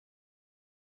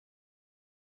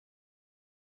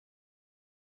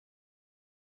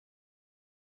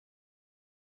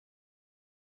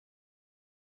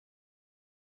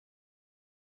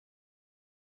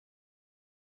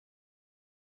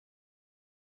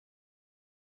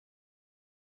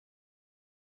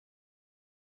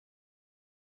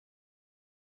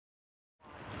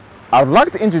I'd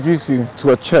like to introduce you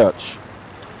to a church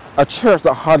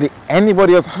that hardly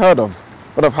anybody has heard of,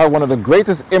 but have had one of the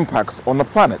greatest impacts on the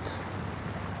planet.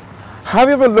 Have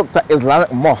you ever looked at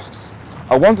Islamic mosques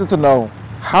and wanted to know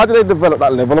how did they develop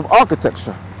that level of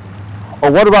architecture? Or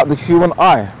what about the human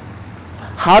eye?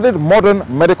 How did modern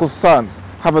medical science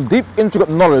have a deep, intricate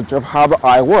knowledge of how the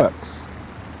eye works?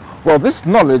 Well, this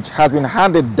knowledge has been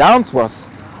handed down to us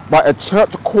by a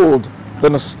church called the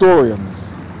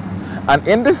Nestorians. And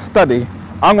in this study,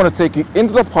 I'm going to take you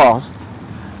into the past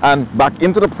and back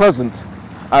into the present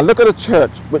and look at a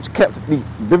church which kept the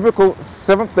biblical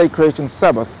seventh-day creation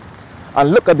Sabbath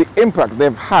and look at the impact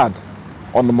they've had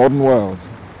on the modern world.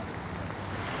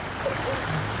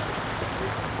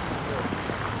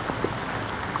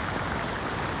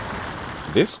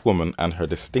 This woman and her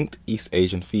distinct East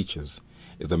Asian features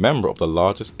is a member of the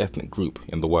largest ethnic group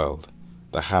in the world,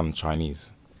 the Han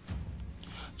Chinese.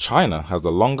 China has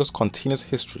the longest continuous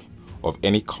history of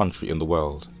any country in the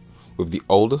world, with the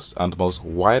oldest and most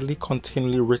widely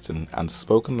continually written and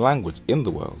spoken language in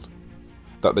the world,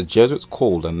 that the Jesuits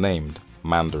called and named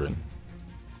Mandarin.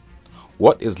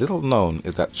 What is little known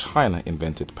is that China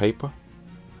invented paper,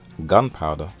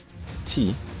 gunpowder,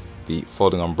 tea, the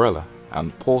folding umbrella,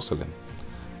 and porcelain,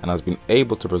 and has been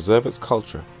able to preserve its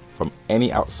culture from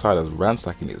any outsiders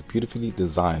ransacking its beautifully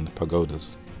designed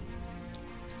pagodas.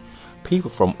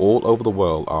 People from all over the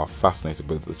world are fascinated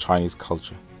with the Chinese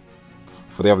culture,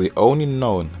 for they have the only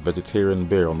known vegetarian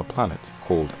beer on the planet,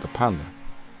 called the panda,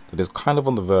 that is kind of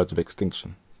on the verge of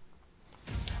extinction.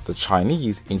 The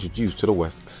Chinese introduced to the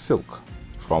West silk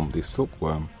from the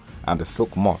silkworm and the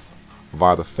silk moth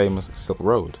via the famous Silk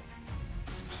Road.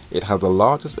 It has the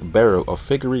largest burial of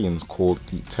figurines called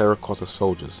the terracotta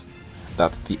soldiers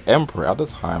that the emperor at the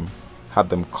time had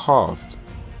them carved,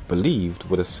 believed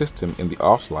would assist him in the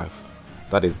afterlife.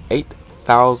 That is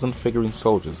 8,000 figurine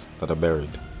soldiers that are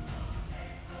buried.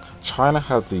 China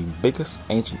has the biggest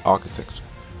ancient architecture,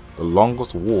 the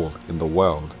longest wall in the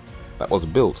world that was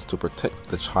built to protect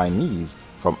the Chinese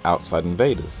from outside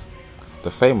invaders,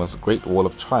 the famous Great Wall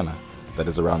of China that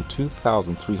is around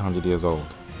 2,300 years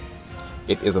old.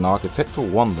 It is an architectural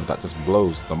wonder that just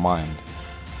blows the mind.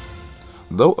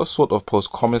 Though a sort of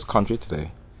post-communist country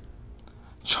today,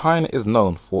 China is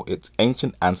known for its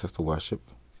ancient ancestor worship,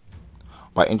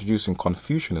 by introducing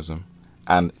Confucianism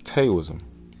and Taoism,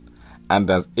 and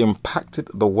has impacted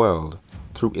the world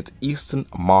through its Eastern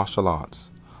martial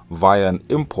arts via an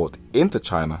import into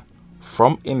China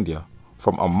from India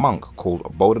from a monk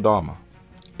called Bodhidharma.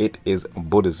 It is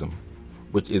Buddhism,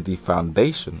 which is the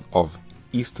foundation of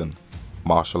Eastern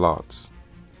martial arts.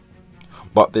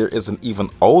 But there is an even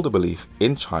older belief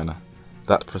in China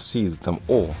that precedes them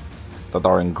all, that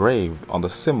are engraved on the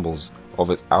symbols of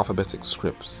its alphabetic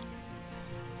scripts.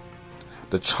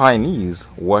 The Chinese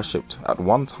worshipped at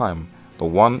one time the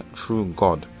one true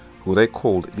God, who they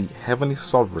called the Heavenly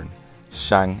Sovereign,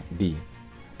 Shang Di,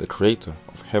 the creator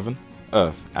of heaven,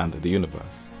 earth, and the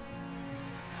universe.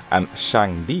 And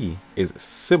Shang Di is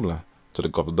similar to the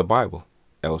God of the Bible,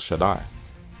 El Shaddai.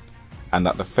 And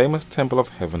at the famous Temple of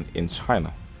Heaven in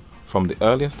China, from the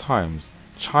earliest times,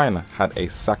 China had a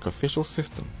sacrificial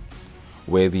system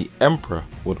where the emperor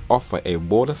would offer a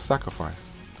border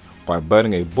sacrifice by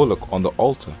burning a bullock on the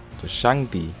altar to Shang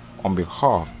Di on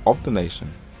behalf of the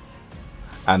nation.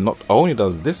 And not only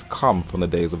does this come from the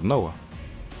days of Noah,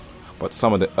 but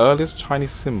some of the earliest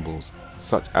Chinese symbols,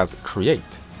 such as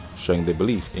create, showing their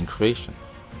belief in creation,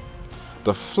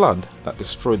 the flood that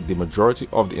destroyed the majority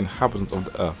of the inhabitants of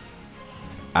the earth,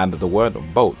 and the word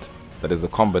boat, that is a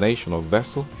combination of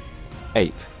vessel,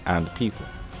 eight, and people,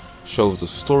 shows the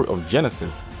story of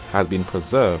Genesis has been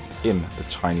preserved in the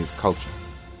Chinese culture.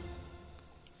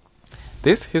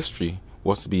 This history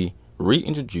was to be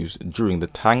reintroduced during the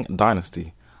Tang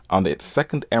dynasty under its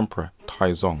second emperor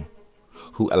Taizong,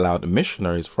 who allowed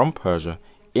missionaries from Persia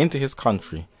into his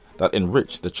country that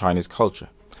enriched the Chinese culture,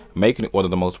 making it one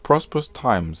of the most prosperous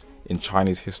times in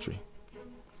Chinese history.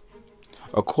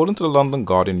 According to the London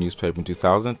Guardian newspaper in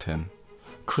 2010,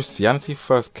 Christianity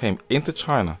first came into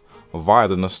China via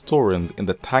the Nestorians in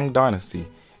the Tang dynasty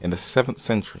in the 7th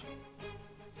century.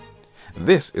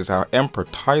 This is how Emperor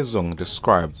Taizong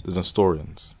described the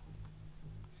Nestorians.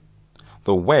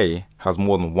 The way has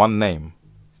more than one name,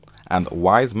 and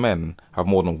wise men have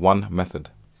more than one method.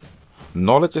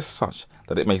 Knowledge is such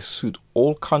that it may suit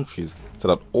all countries, so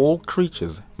that all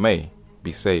creatures may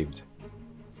be saved.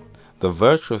 The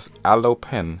virtuous Aloe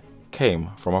pen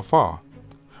came from afar,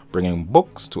 bringing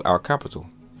books to our capital.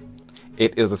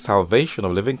 It is the salvation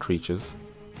of living creatures,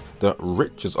 the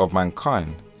riches of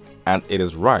mankind, and it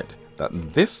is right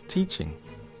that this teaching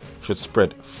should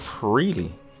spread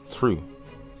freely through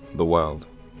the world.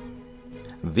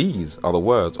 These are the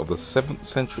words of the 7th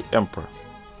century emperor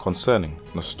concerning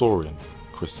Nestorian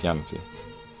Christianity.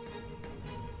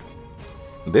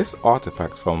 This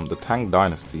artifact from the Tang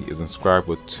dynasty is inscribed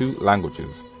with 2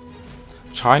 languages,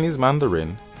 Chinese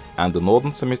Mandarin and the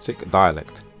Northern Semitic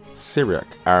dialect,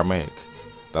 Syriac Aramaic,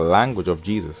 the language of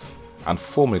Jesus and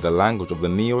formerly the language of the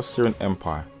Neo-Assyrian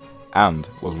Empire, and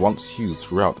was once used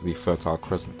throughout the Fertile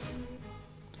Crescent.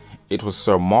 It was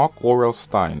Sir Mark Aurel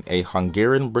Stein, a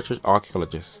Hungarian-British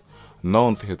archaeologist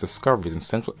known for his discoveries in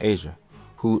Central Asia,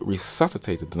 who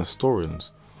resuscitated the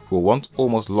Nestorians who were once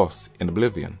almost lost in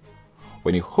oblivion,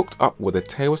 when he hooked up with a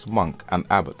Taoist monk and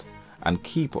abbot and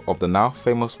keeper of the now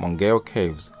famous Mongeo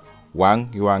caves, Wang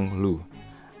Yuan Lu,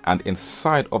 and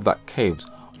inside of that caves,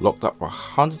 locked up for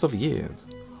hundreds of years,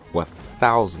 were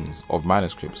thousands of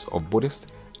manuscripts of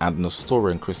Buddhist and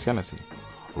Nestorian Christianity,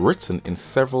 written in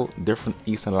several different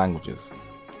Eastern languages,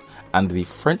 and the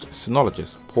French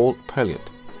sinologist Paul Pelliot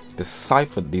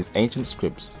deciphered these ancient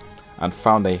scripts and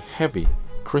found a heavy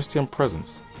Christian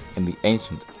presence in the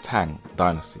ancient Tang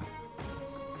dynasty.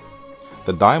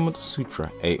 The Diamond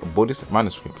Sutra, a Buddhist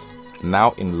manuscript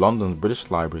now in London's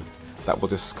British Library that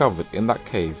was discovered in that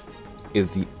cave, is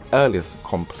the earliest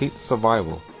complete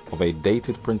survival of a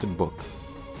dated printed book.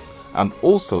 And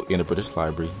also in the British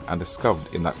Library and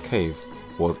discovered in that cave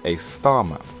was a star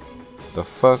map, the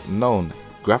first known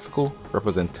graphical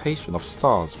representation of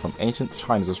stars from ancient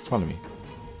Chinese astronomy,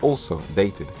 also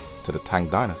dated to the Tang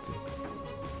dynasty.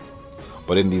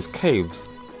 But in these caves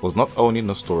was not only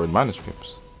Nestorian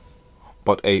manuscripts,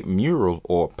 but a mural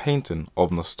or painting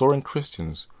of Nestorian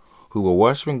Christians who were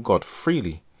worshipping God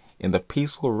freely in the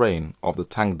peaceful reign of the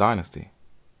Tang dynasty.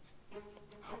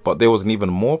 But there was an even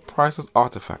more priceless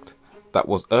artifact that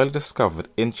was early discovered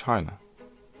in China.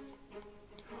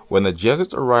 When the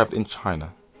Jesuits arrived in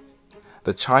China,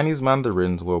 the Chinese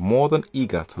Mandarins were more than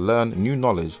eager to learn new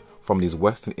knowledge from these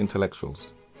Western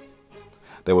intellectuals.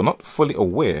 They were not fully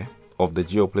aware of the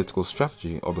geopolitical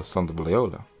strategy of the Sons of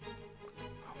Loyola,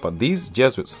 but these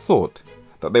Jesuits thought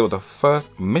that they were the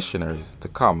first missionaries to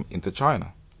come into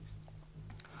China.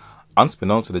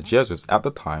 Unbeknownst to the Jesuits at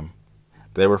the time,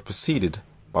 they were preceded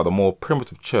by the more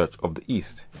primitive Church of the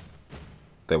East.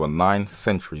 They were 9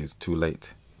 centuries too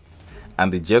late,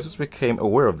 and the Jesuits became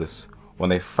aware of this when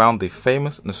they found the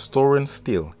famous Nestorian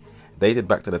stele dated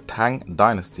back to the Tang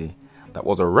dynasty that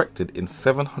was erected in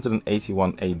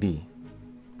 781 AD.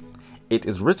 It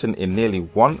is written in nearly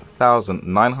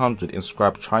 1,900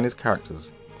 inscribed Chinese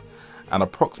characters and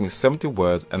approximately 70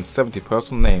 words and 70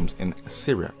 personal names in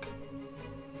Syriac.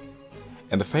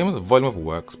 In the famous volume of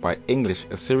works by English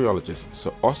Assyriologist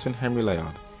Sir Austin Henry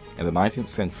Layard in the 19th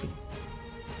century,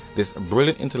 this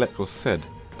brilliant intellectual said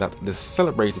that the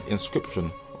celebrated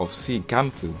inscription of Si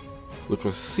Ganfu, which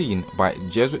was seen by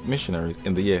Jesuit missionaries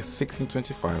in the year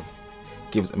 1625,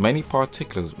 gives many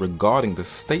particulars regarding the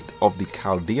state of the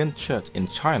Chaldean church in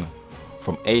China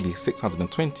from AD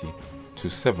 620 to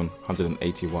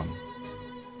 781.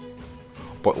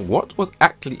 But what was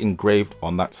actually engraved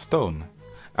on that stone,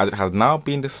 as it has now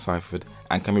been deciphered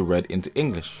and can be read into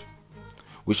English?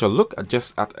 We shall look at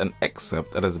just at an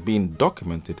excerpt that has been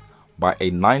documented by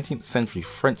a 19th century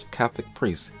French Catholic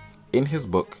priest in his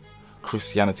book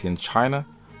Christianity in China,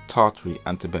 Tartary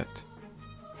and Tibet.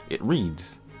 It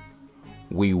reads,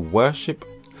 "We worship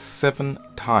 7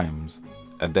 times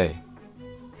a day."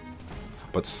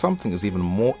 But something is even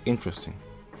more interesting,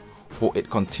 for it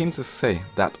continues to say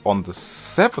that on the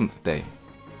 7th day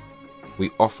we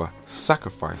offer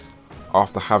sacrifice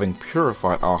after having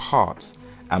purified our hearts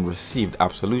and received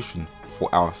absolution for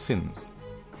our sins.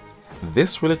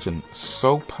 This religion,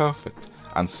 so perfect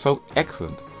and so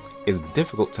excellent, is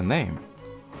difficult to name,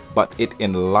 but it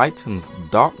enlightens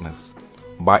darkness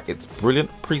by its brilliant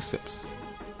precepts.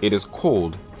 It is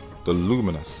called the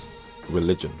luminous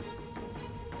religion.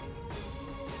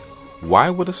 Why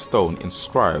would a stone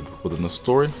inscribed with the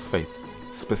Nestorian faith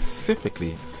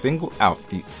specifically single out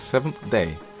the 7th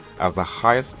day as the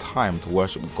highest time to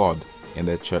worship God in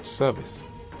their church service?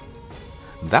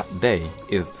 That day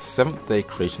is the 7th day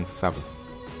creation Sabbath,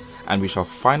 and we shall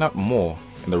find out more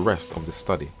in the rest of this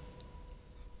study.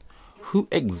 Who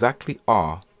exactly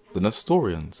are the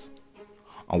Nestorians,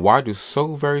 and why do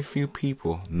so very few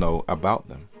people know about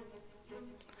them?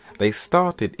 They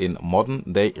started in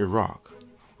modern-day Iraq,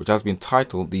 which has been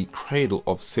titled the cradle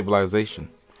of civilization,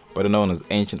 better known as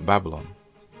ancient Babylon,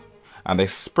 and they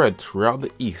spread throughout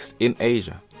the East in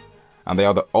Asia, and they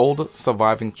are the oldest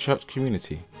surviving church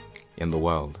community in the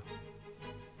world.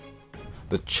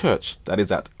 The church that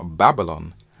is at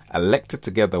Babylon, elected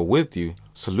together with you,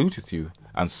 saluteth you,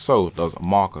 and so does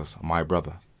Marcus, my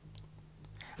brother.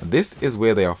 This is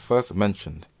where they are first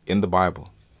mentioned in the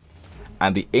Bible,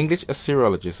 and the English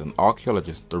Assyriologist and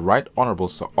archaeologist, the Right Honourable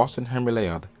Sir Austin Henry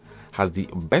Layard, has the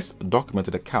best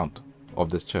documented account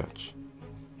of this church.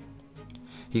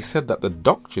 He said that the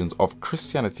doctrines of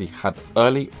Christianity had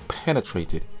early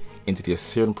penetrated into the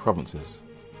Assyrian provinces.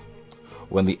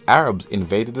 When the Arabs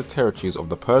invaded the territories of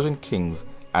the Persian kings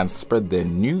and spread their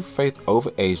new faith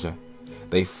over Asia,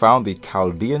 they found the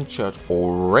Chaldean church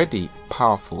already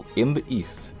powerful in the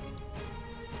East.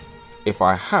 If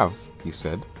I have, he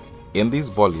said, in these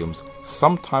volumes,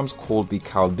 sometimes called the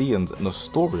Chaldeans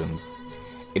Nestorians,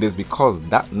 it is because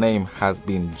that name has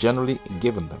been generally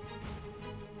given them.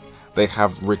 They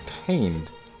have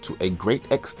retained to a great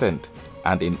extent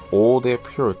and in all their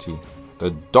purity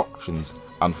the doctrines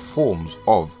and forms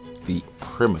of the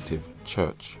primitive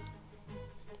church.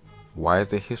 Why is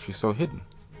their history so hidden?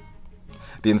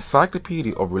 The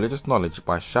Encyclopedia of Religious Knowledge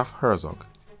by Schaff Herzog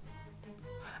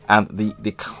and The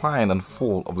Decline and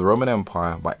Fall of the Roman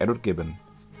Empire by Edward Gibbon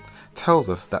tells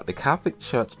us that the Catholic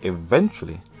Church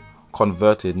eventually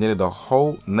converted nearly the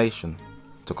whole nation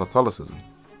to Catholicism,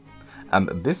 and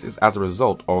this is as a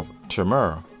result of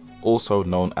Timur, also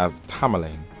known as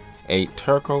Tamerlane, a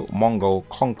Turco-Mongol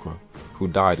conqueror who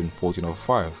died in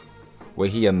 1405, where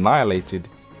he annihilated,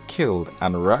 killed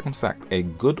and ransacked a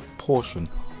good portion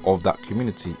of that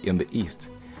community in the east,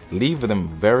 leaving them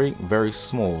very, very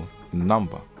small in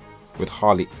number, with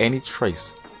hardly any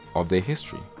trace of their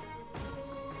history.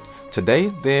 Today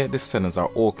their descendants are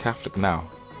all Catholic now,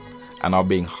 and are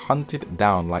being hunted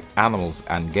down like animals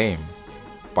and game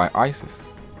by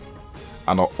ISIS,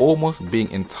 and are almost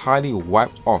being entirely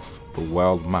wiped off the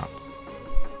world map.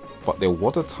 But there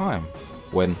was a time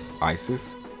when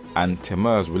ISIS and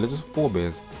Timur's religious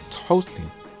forebears totally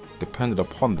depended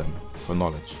upon them for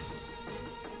knowledge.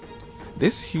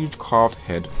 This huge carved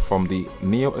head from the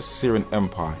Neo-Assyrian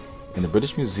Empire in the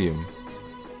British Museum,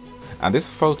 and this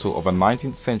photo of a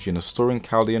 19th century Nestorian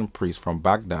Chaldean priest from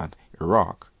Baghdad,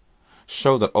 Iraq,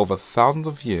 show that over thousands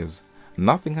of years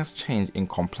nothing has changed in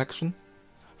complexion,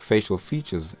 facial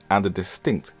features and the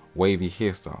distinct wavy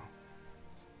hairstyle.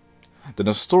 The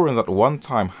Nestorians at one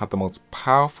time had the most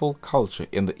powerful culture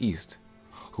in the East,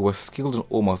 who were skilled in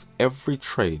almost every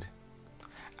trade,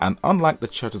 and unlike the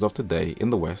churches of today in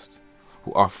the West,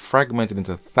 who are fragmented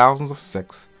into thousands of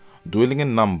sects, dwindling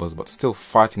in numbers but still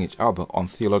fighting each other on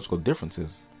theological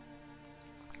differences,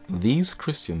 these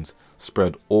Christians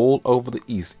spread all over the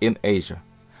East in Asia,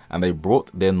 and they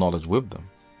brought their knowledge with them.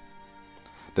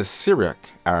 The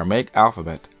Syriac Aramaic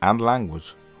alphabet and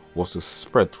language was to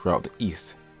spread throughout the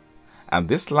East, and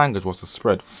this language was to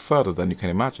spread further than you can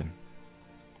imagine.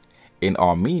 In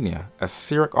Armenia, a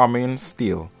Syriac-Armenian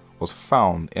stele was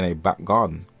found in a back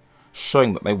garden,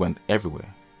 showing that they went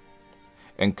everywhere.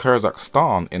 In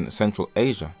Kazakhstan in Central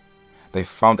Asia, they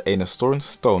found a Nestorian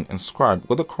stone inscribed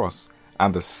with a cross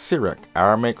and the Syriac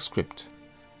Aramaic script.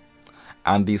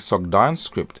 And the Sogdian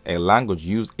script, a language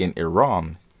used in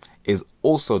Iran, is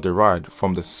also derived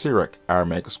from the Syriac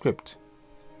Aramaic script.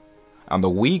 And the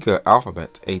Uyghur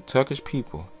alphabet, a Turkish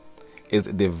people, is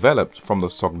developed from the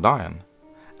Sogdian,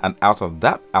 and out of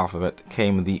that alphabet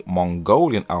came the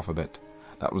Mongolian alphabet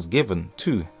that was given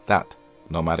to that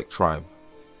nomadic tribe.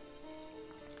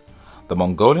 The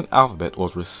Mongolian alphabet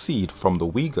was received from the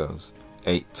Uyghurs,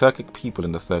 a Turkic people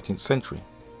in the 13th century.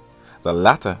 The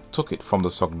latter took it from the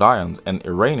Sogdians, an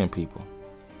Iranian people.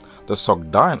 The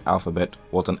Sogdian alphabet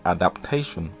was an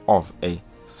adaptation of a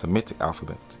Semitic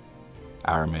alphabet,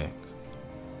 Aramaic.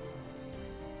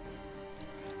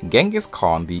 Genghis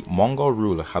Khan, the Mongol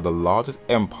ruler, had the largest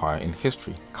empire in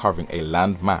history, covering a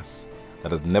land mass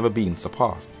that has never been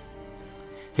surpassed.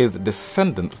 His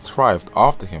descendants thrived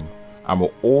after him and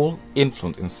were all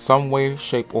influenced in some way,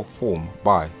 shape or form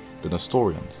by the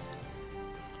Nestorians.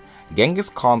 Genghis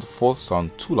Khan's fourth son,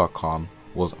 Tula Khan,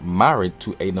 was married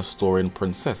to a Nestorian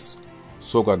princess,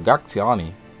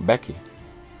 Sogagaktiani Beki,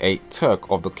 a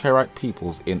Turk of the Karaite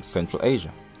peoples in Central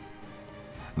Asia.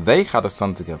 They had a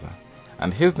son together,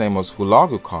 and his name was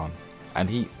Hulagu Khan, and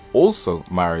he also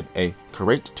married a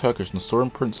Karaite Turkish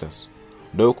Nestorian princess,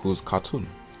 Dokuz Khatun.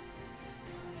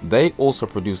 They also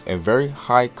produced a very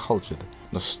high-cultured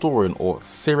Nestorian or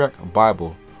Syriac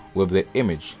Bible with their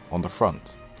image on the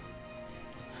front.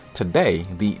 Today,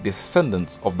 the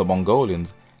descendants of the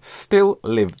Mongolians still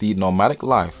live the nomadic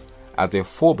life as their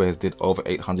forebears did over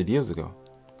 800 years ago.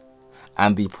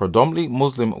 And the predominantly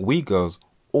Muslim Uyghurs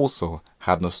also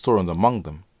had Nestorians among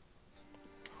them.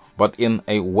 But in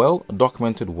a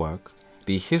well-documented work,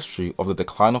 The History of the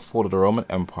Decline and Fall of the Roman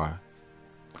Empire,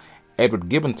 Edward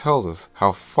Gibbon tells us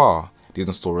how far these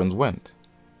Nestorians went.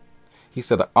 He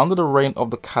said that under the reign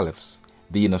of the caliphs,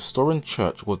 the Nestorian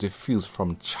church was diffused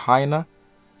from China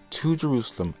to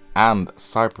Jerusalem and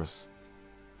Cyprus.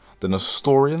 The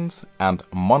Nestorians and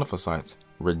Monophysites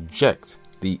reject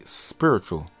the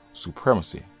spiritual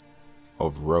supremacy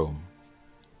of Rome.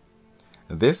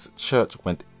 This church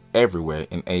went everywhere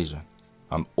in Asia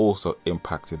and also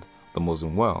impacted the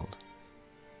Muslim world.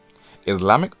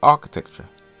 Islamic architecture,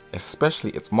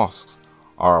 especially its mosques,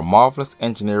 are marvelous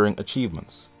engineering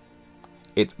achievements.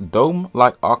 Its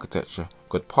dome-like architecture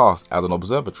could pass as an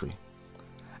observatory,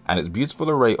 and its beautiful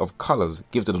array of colors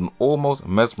gives it an almost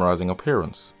mesmerizing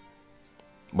appearance.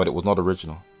 But it was not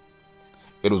original.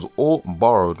 It was all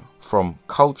borrowed from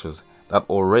cultures that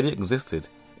already existed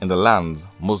in the lands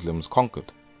Muslims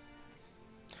conquered.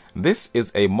 This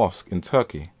is a mosque in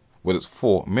Turkey with its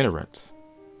 4 minarets.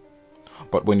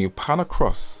 But when you pan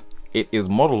across, it is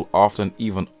modeled after an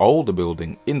even older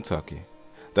building in Turkey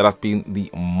that has been the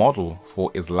model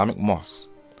for Islamic mosques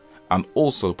and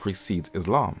also precedes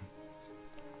Islam.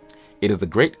 It is the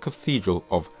great cathedral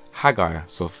of Hagia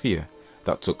Sophia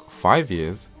that took 5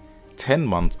 years, 10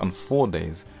 months and 4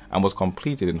 days and was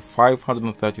completed in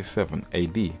 537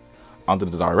 AD under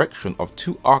the direction of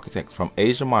 2 architects from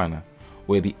Asia Minor,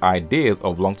 where the ideas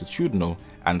of longitudinal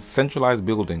and centralized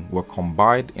building were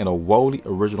combined in a wholly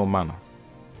original manner.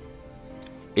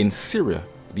 In Syria,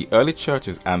 the early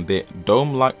churches and their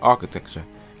dome-like architecture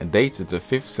dated to the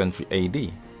 5th century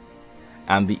AD,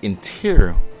 and the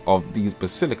interior of these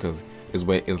basilicas is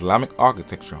where Islamic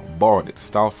architecture borrowed its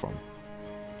style from.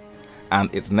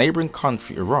 And its neighboring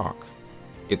country, Iraq,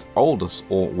 its oldest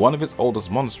or one of its oldest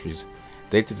monasteries,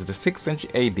 dated to the 6th century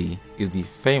AD, is the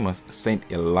famous St.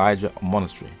 Elijah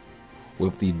Monastery,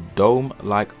 with the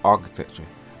dome-like architecture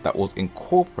that was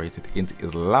incorporated into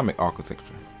Islamic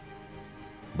architecture.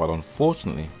 But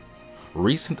unfortunately,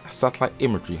 recent satellite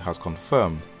imagery has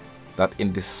confirmed that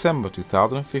in December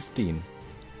 2015,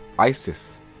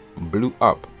 ISIS blew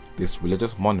up this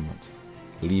religious monument,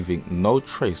 leaving no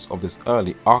trace of this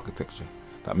early architecture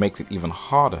that makes it even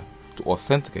harder to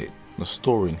authenticate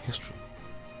Nestorian history.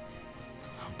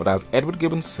 But as Edward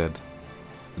Gibbon said,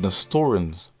 the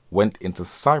Nestorians went into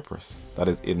Cyprus, that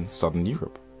is in southern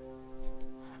Europe.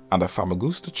 And the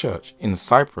Famagusta church in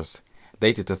Cyprus,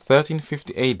 dated to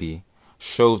 1350 AD,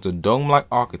 shows the dome-like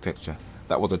architecture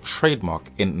that was a trademark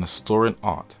in Nestorian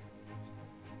art.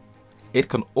 It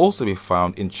can also be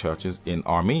found in churches in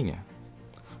Armenia,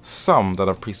 some that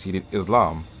have preceded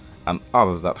Islam and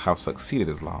others that have succeeded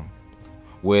Islam,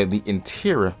 where the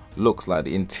interior looks like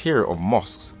the interior of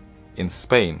mosques in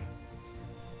Spain.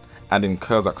 And in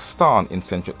Kazakhstan in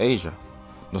Central Asia,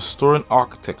 Nestorian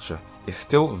architecture is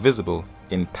still visible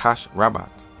in Tash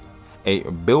Rabat, a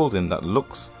building that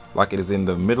looks like it is in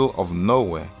the middle of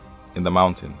nowhere in the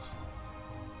mountains.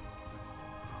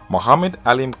 Muhammad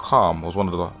Alim Khan was one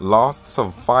of the last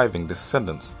surviving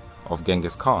descendants of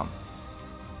Genghis Khan.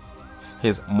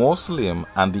 His mausoleum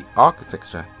and the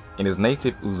architecture in his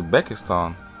native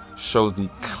Uzbekistan shows the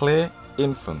clear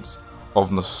influence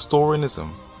of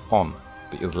Nestorianism on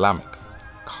the Islamic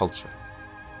culture.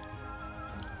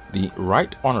 The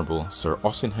Right Honourable Sir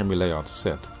Austin Henry Layard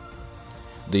said,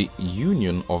 "The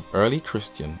union of early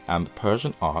Christian and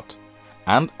Persian art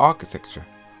and architecture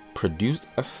produced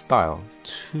a style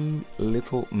too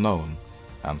little known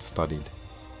and studied.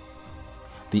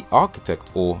 The architect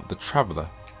or the traveller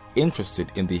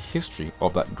interested in the history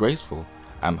of that graceful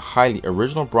and highly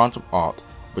original branch of art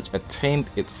which attained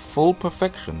its full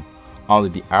perfection under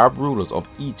the Arab rulers of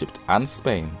Egypt and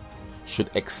Spain should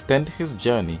extend his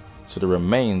journey to the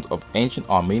remains of ancient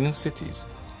Armenian cities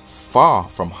far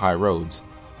from high roads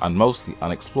and mostly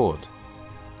unexplored.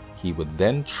 He would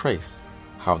then trace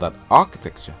how that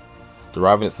architecture,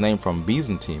 deriving its name from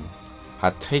Byzantine,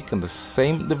 had taken the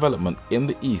same development in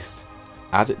the East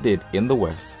as it did in the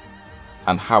West,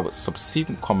 and how its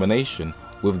subsequent combination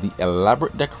with the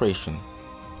elaborate decoration,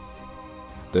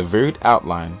 the varied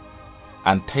outline,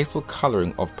 and tasteful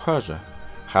colouring of Persia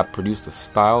had produced a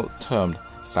style termed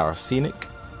Saracenic,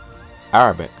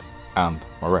 Arabic, and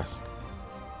Moresque."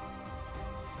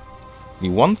 The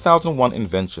 1001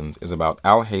 Inventions is about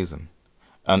Al-Hazen,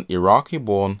 an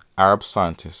Iraqi-born Arab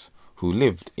scientist who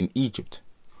lived in Egypt,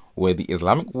 where the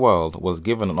Islamic world was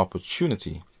given an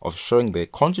opportunity of showing their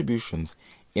contributions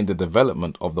in the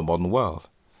development of the modern world,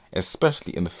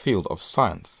 especially in the field of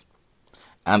science.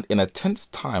 And in a tense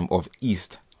time of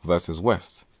East versus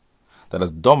West that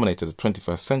has dominated the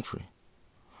 21st century,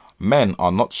 men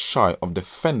are not shy of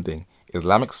defending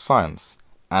Islamic science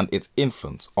and its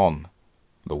influence on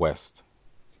the West.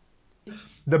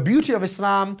 The beauty of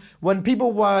Islam, when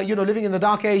people were, living in the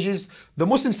Dark Ages, the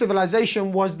Muslim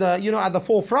civilization was at the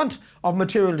forefront of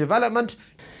material development.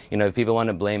 You know, if people want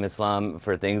to blame Islam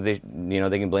for things, they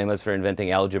can blame us for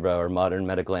inventing algebra or modern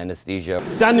medical anesthesia.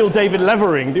 Daniel David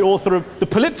Levering, the author of the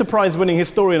Pulitzer Prize-winning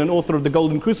historian and author of The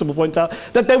Golden Crucible, points out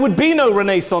that there would be no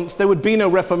Renaissance, there would be no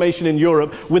Reformation in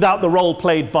Europe without the role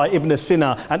played by Ibn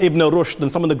Sina and Ibn Rushd and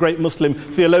some of the great Muslim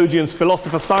theologians,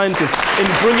 philosophers, scientists in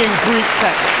bringing Greek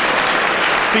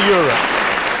texts to Europe.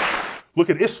 Look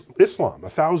at Islam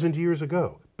 1,000 years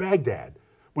ago. Baghdad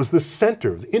was the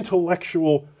center of the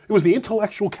intellectual, it was the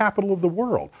intellectual capital of the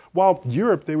world. While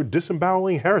Europe, they were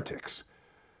disemboweling heretics.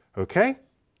 Okay?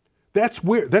 That's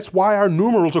why our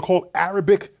numerals are called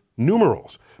Arabic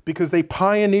numerals, because they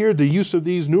pioneered the use of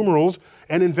these numerals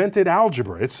and invented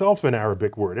algebra, itself an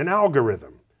Arabic word, an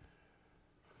algorithm.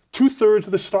 2/3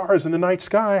 of the stars in the night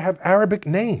sky have Arabic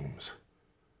names.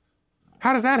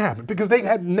 How does that happen? Because they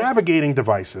had navigating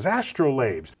devices,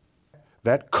 astrolabes.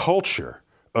 That culture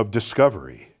of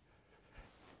discovery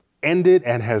ended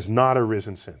and has not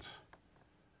arisen since.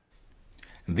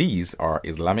 These are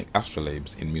Islamic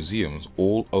astrolabes in museums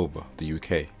all over the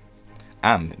UK,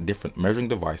 and different measuring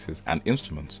devices and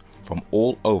instruments from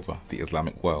all over the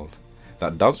Islamic world.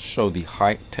 That does show the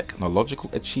high technological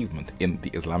achievement in the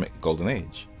Islamic Golden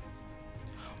Age.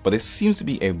 But there seems to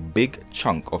be a big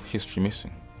chunk of history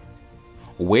missing.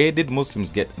 Where did Muslims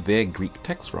get their Greek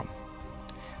texts from?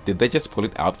 Did they just pull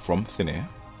it out from thin air?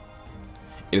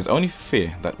 It is only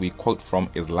fair that we quote from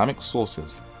Islamic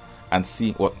sources and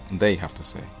see what they have to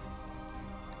say.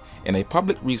 In a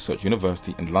public research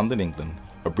university in London, England,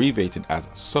 abbreviated as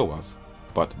SOAS,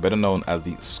 but better known as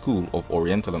the School of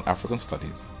Oriental and African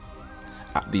Studies,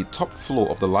 at the top floor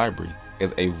of the library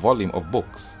is a volume of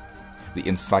books, the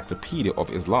Encyclopedia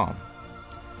of Islam,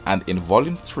 and in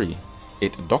volume 3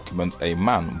 it documents a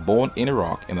man born in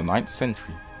Iraq in the 9th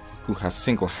century who has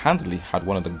single-handedly had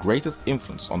one of the greatest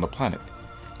influence on the planet,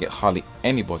 yet hardly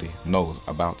anybody knows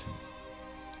about him.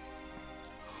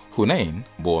 Hunayn,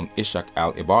 born Ishaq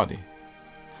al-Ibadi,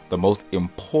 the most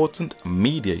important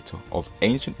mediator of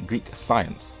ancient Greek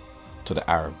science to the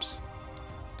Arabs.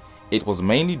 It was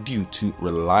mainly due to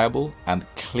reliable and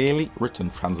clearly written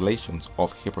translations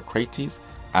of Hippocrates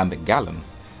and Galen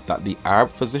that the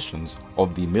Arab physicians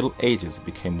of the Middle Ages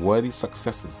became worthy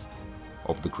successors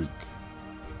of the Greek.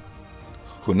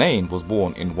 Hunayn was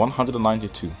born in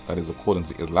 192, that is according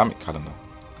to the Islamic calendar,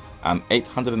 and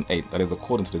 808, that is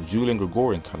according to the Julian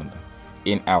Gregorian calendar,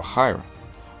 in Al-Hira,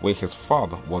 where his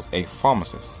father was a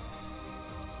pharmacist.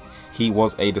 He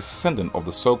was a descendant of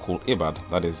the so-called Ibad,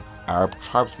 that is Arab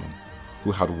tribesmen,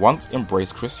 who had once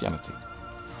embraced Christianity,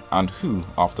 and who,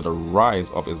 after the rise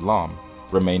of Islam,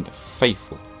 remained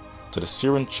faithful to the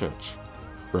Syrian church,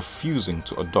 refusing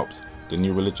to adopt the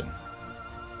new religion.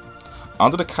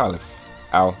 Under the Caliph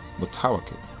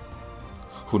al-Mutawakkil,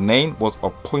 Hunayn was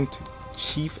appointed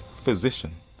chief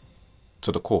physician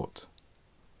to the court.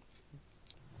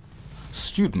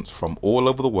 Students from all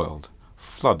over the world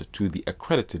flood to the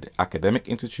accredited academic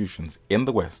institutions in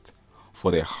the West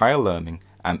for their higher learning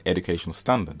and educational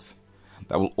standards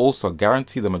that will also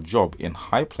guarantee them a job in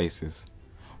high places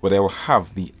where they will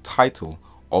have the title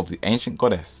of the ancient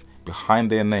goddess behind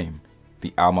their name,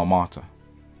 the alma mater.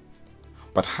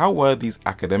 But how were these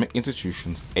academic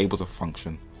institutions able to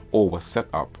function or were set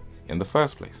up in the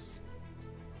first place?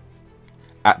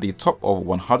 At the top of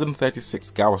 136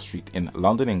 Gower Street in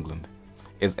London, England,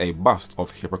 is a bust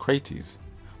of Hippocrates,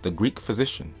 the Greek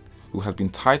physician who has been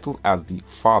titled as the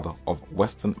father of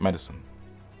Western medicine.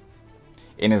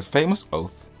 In his famous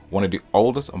oath, one of the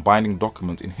oldest binding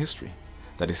documents in history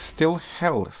that is still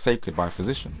held sacred by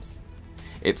physicians,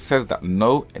 it says that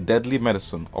no deadly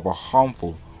medicine of a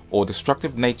harmful or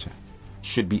destructive nature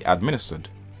should be administered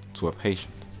to a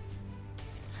patient.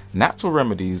 Natural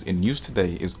remedies in use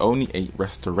today is only a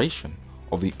restoration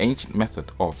of the ancient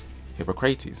method of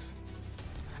Hippocrates.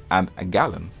 And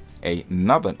Galen,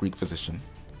 another Greek physician,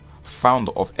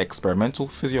 founder of experimental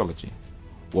physiology,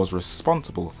 was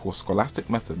responsible for scholastic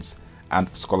methods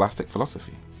and scholastic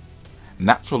philosophy,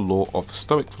 natural law of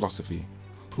Stoic philosophy,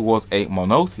 who was a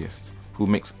monotheist who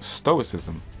mixed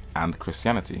Stoicism and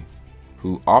Christianity,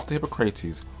 who after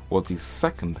Hippocrates was the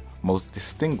second most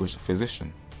distinguished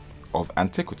physician of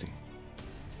antiquity.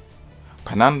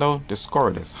 Panando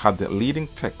Dioscorides had the leading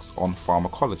text on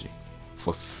pharmacology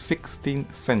for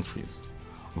 16 centuries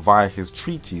via his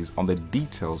treatise on the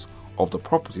details of the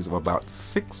properties of about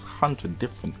 600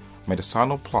 different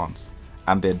medicinal plants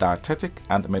and their dietetic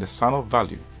and medicinal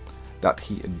value that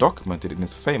he documented in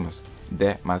his famous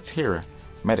De Materia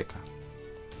Medica.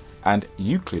 And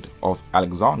Euclid of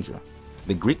Alexandria,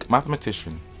 the Greek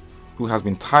mathematician who has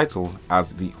been titled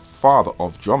as the father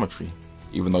of geometry,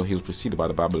 even though he was preceded by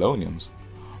the Babylonians,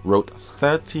 wrote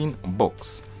 13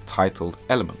 books titled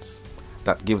Elements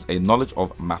that gives a knowledge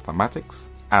of mathematics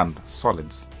and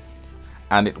solids.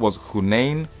 And it was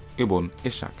Hunayn ibn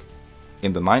Ishaq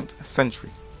in the 9th century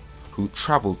who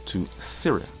traveled to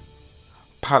Syria,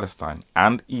 Palestine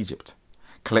and Egypt,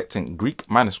 collecting Greek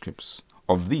manuscripts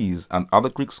of these and other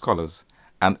Greek scholars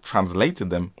and translated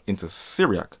them into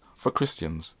Syriac for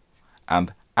Christians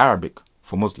and Arabic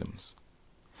for Muslims.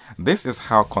 This is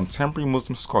how contemporary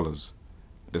Muslim scholars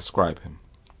describe him.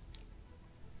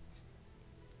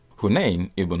 Hunayn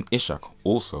ibn Ishaq,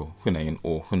 also Hunayn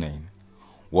or Hunayn,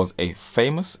 was a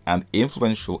famous and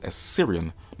influential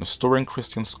Assyrian Nestorian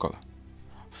Christian scholar,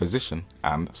 physician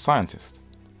and scientist.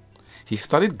 He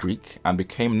studied Greek and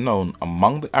became known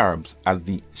among the Arabs as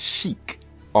the sheikh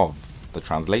of the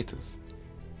translators.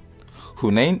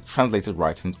 Hunayn translated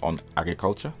writings on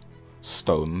agriculture,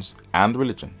 stones, and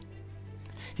religion.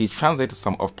 He translated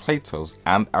some of Plato's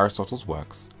and Aristotle's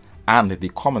works and the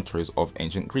commentaries of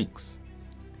ancient Greeks.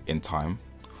 In time,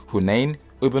 Hunayn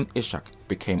ibn Ishaq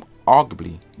became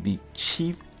arguably the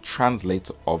chief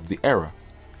translator of the era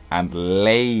and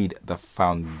laid the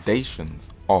foundations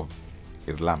of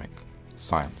Islamic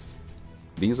science.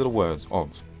 These are the words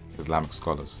of Islamic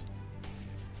scholars.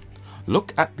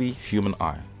 Look at the human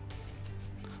eye.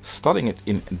 Studying it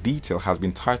in detail has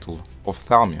been titled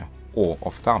ophthalmia or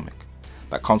ophthalmic,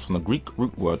 that comes from the Greek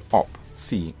root word op,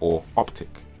 see, or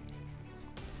optic.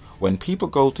 When people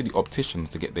go to the opticians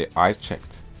to get their eyes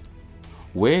checked,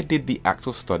 where did the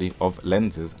actual study of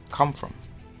lenses come from?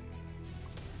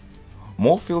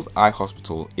 Moorfields Eye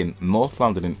Hospital in North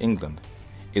London in England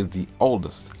is the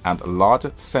oldest and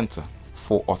largest centre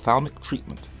for ophthalmic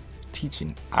treatment,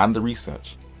 teaching and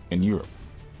research in Europe.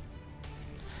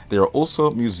 There are also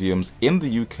museums in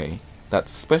the UK that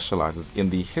specialises in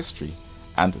the history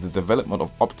and the development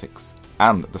of optics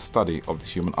and the study of the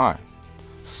human eye,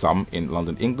 some in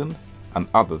London, England, and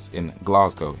others in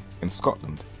Glasgow in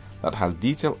Scotland, that has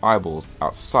detailed eyeballs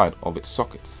outside of its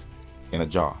sockets in a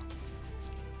jar.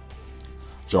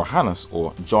 Johannes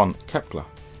or John Kepler,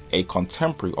 a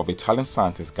contemporary of Italian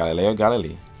scientist Galileo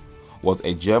Galilei, was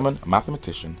a German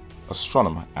mathematician,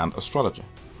 astronomer and astrologer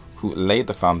who laid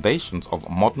the foundations of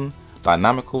modern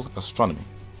dynamical astronomy.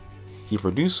 He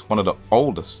produced one of the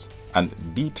oldest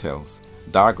and details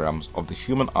diagrams of the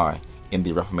human eye in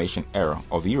the Reformation era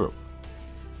of Europe.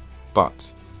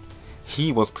 But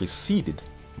he was preceded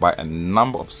by a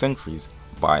number of centuries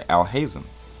by Alhazen,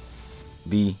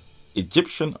 the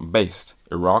Egyptian-based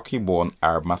Iraqi-born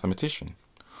Arab mathematician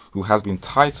who has been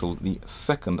titled the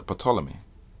second Ptolemy.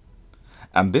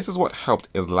 And this is what helped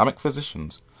Islamic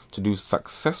physicians to do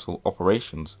successful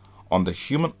operations on the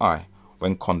human eye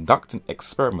when conducting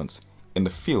experiments in the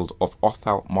field of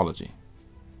ophthalmology.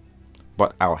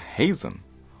 But Alhazen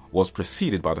was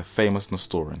preceded by the famous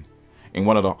Nestorian in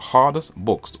one of the hardest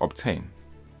books to obtain,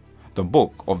 the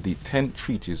book of the 10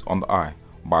 Treatises on the Eye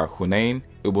by Hunayn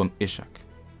ibn Ishaq.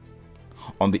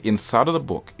 On the inside of the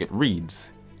book it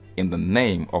reads, "In the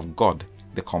name of God,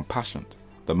 the compassionate,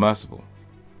 the merciful,"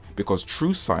 because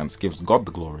true science gives God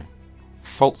the glory,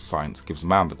 false science gives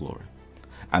man the glory.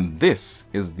 And this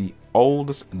is the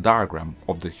oldest diagram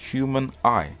of the human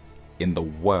eye in the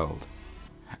world.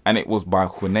 And it was by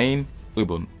Hunayn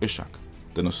ibn Ishaq,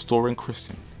 the Nestorian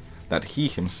Christian, that he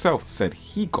himself said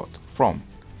he got from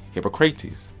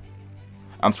Hippocrates.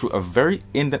 And through a very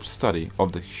in-depth study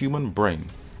of the human brain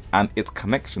and its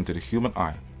connection to the human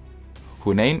eye,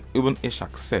 Hunayn ibn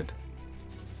Ishaq said,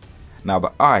 "Now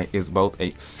the eye is both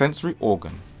a sensory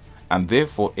organ and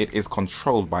therefore it is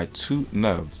controlled by 2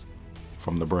 nerves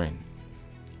from the brain."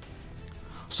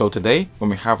 So today, when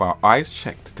we have our eyes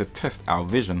checked to test our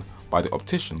vision by the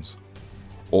opticians,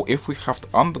 or if we have to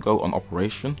undergo an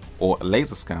operation or a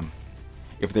laser scan,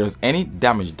 if there is any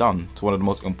damage done to one of the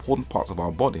most important parts of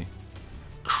our body,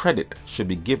 credit should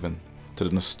be given to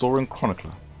the Nestorian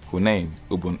chronicler Hunayn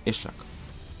ibn Ishaq.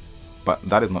 But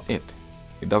that is not it.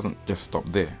 It doesn't just stop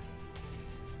there.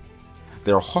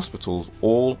 There are hospitals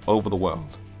all over the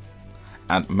world,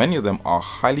 and many of them are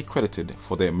highly credited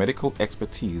for their medical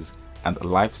expertise and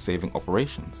life-saving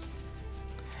operations.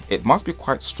 It must be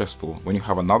quite stressful when you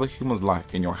have another human's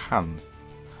life in your hands,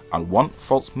 and one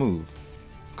false move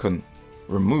can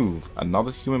remove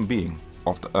another human being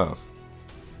off the earth.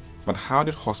 But how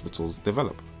did hospitals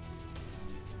develop?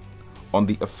 On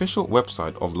the official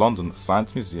website of London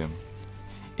Science Museum,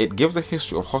 it gives a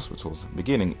history of hospitals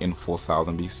beginning in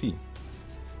 4000 BC.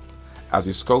 As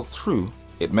you scroll through,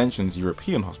 it mentions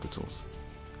European hospitals,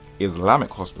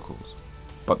 Islamic hospitals,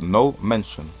 but no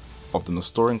mention of the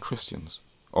Nestorian Christians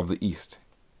of the East.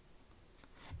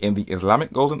 In the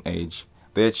Islamic Golden Age,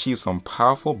 they achieved some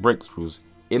powerful breakthroughs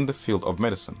in the field of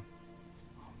medicine.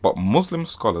 but Muslim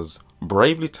scholars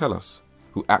bravely tell us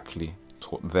who actually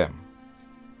taught them.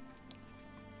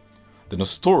 The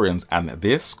Nestorians and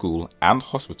their school and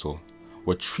hospital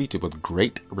were treated with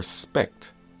great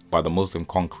respect by the Muslim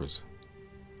conquerors.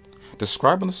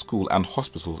 Describing the school and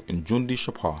hospital in Jundi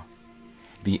Shapar,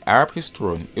 the Arab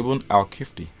historian Ibn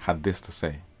al-Kifti had this to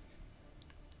say: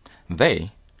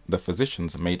 They, the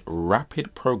physicians, made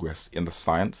rapid progress in the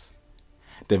science,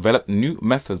 developed new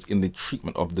methods in the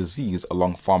treatment of disease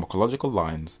along pharmacological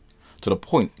lines, to the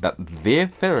point that their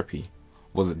therapy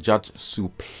was judged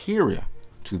superior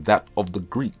to that of the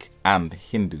Greek and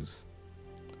Hindus.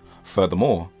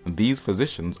 Furthermore, these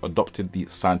physicians adopted the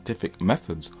scientific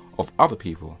methods of other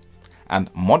people and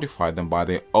modified them by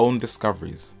their own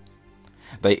discoveries.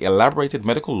 They elaborated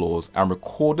medical laws and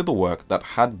recorded the work that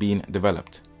had been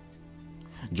developed.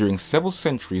 During several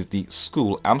centuries, the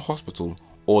school and hospital,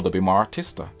 or the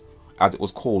Bimaratista, as it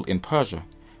was called in Persia,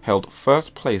 held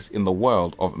first place in the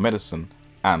world of medicine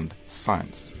and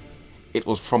science. It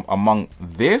was from among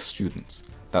their students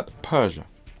that Persia,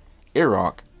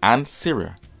 Iraq, and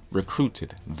Syria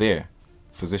recruited their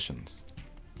physicians.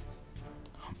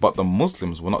 But the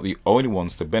Muslims were not the only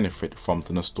ones to benefit from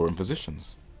the Nestorian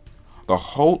physicians. The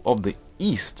whole of the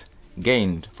East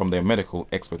gained from their medical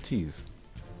expertise,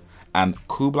 and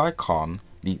Kublai Khan,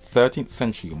 the 13th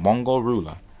century Mongol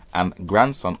ruler and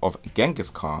grandson of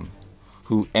Genghis Khan,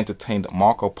 who entertained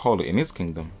Marco Polo in his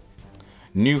kingdom,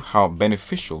 knew how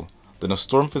beneficial the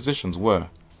Nestorian physicians were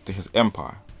to his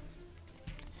empire.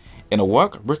 In a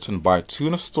work written by two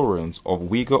Nestorians of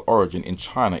Uyghur origin in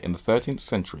China in the 13th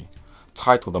century,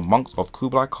 titled The Monks of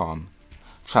Kublai Khan,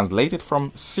 translated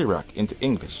from Syriac into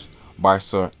English by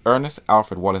Sir Ernest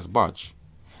Alfred Wallace Budge,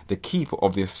 the keeper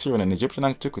of the Assyrian and Egyptian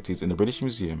antiquities in the British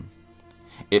Museum,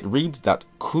 it reads that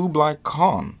Kublai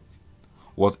Khan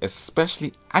was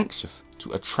especially anxious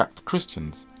to attract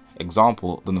Christians,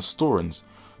 example the Nestorians,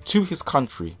 to his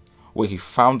country, where he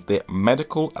found their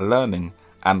medical learning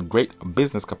and great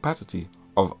business capacity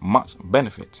of much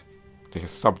benefit to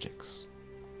his subjects.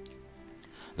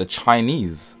 The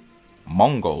Chinese,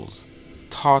 Mongols,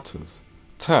 Tartars,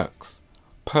 Turks,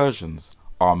 Persians,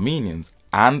 Armenians,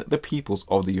 and the peoples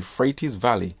of the Euphrates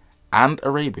Valley and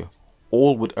Arabia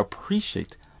all would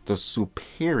appreciate the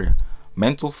superior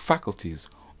mental faculties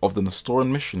of the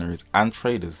Nestorian missionaries and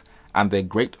traders, and their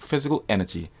great physical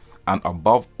energy, and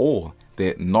above all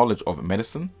their knowledge of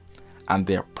medicine and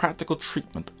their practical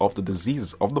treatment of the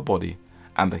diseases of the body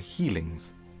and the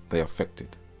healings they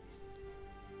effected.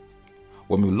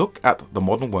 When we look at the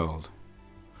modern world,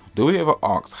 do we ever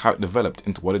ask how it developed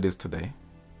into what it is today?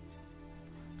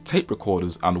 Tape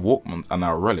recorders and Walkmans are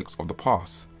now relics of the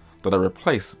past that are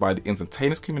replaced by the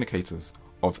instantaneous communicators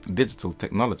of digital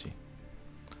technology.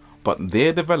 But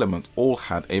their development all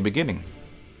had a beginning.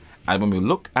 And when we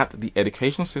look at the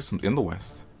education systems in the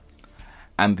West,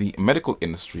 and the medical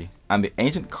industry, and the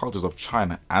ancient cultures of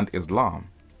China and Islam,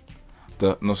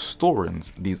 the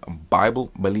Nestorians, these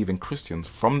Bible-believing Christians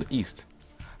from the East,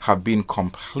 have been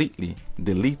completely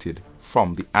deleted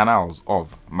from the annals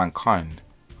of mankind,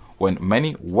 when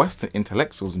many Western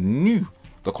intellectuals knew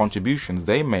the contributions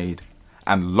they made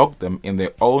and logged them in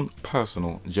their own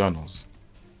personal journals.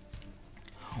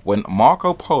 When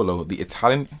Marco Polo, the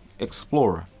Italian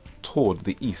explorer, toured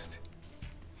the East,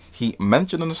 he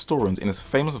mentioned the Nestorians in his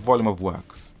famous volume of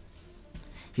works.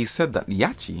 He said that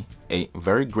Yachi, a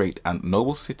very great and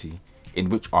noble city in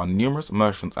which are numerous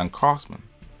merchants and craftsmen,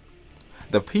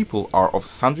 the people are of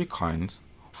sundry kinds,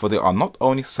 for there are not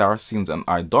only Saracens and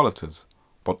idolaters,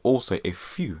 but also a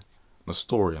few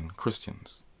Nestorian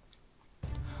Christians.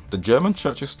 The German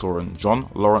church historian John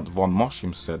Laurent von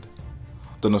Moschim said,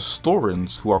 "The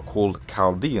Nestorians, who are called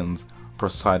Chaldeans,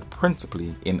 preside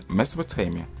principally in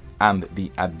Mesopotamia and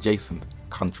the adjacent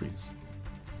countries."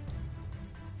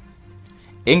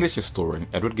 English historian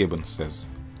Edward Gibbon says,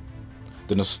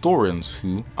 "The Nestorians,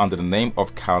 who, under the name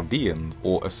of Chaldeans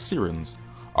or Assyrians,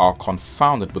 are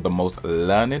confounded with the most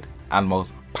learned and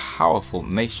most powerful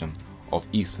nation of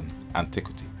Eastern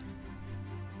antiquity."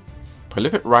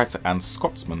 Prolific writer and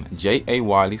Scotsman J.A.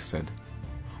 Wiley said,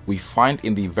 "We find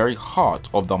in the very heart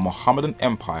of the Mohammedan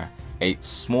Empire a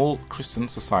small Christian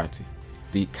society,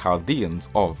 the Chaldeans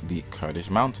of the Kurdish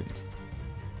mountains."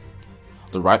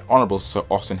 The Right Honourable Sir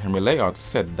Austin Henry Layard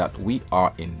said that we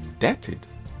are indebted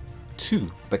to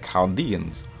the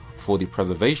Chaldeans for the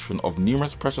preservation of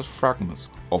numerous precious fragments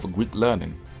of Greek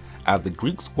learning, as the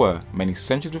Greeks were many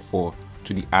centuries before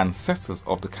to the ancestors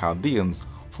of the Chaldeans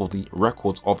for the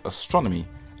records of astronomy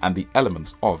and the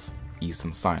elements of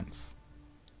Eastern science.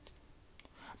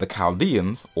 The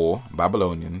Chaldeans, or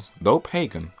Babylonians, though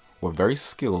pagan, were very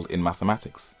skilled in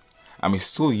mathematics, and we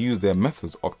still use their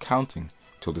methods of counting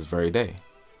till this very day.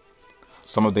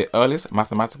 Some of their earliest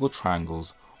mathematical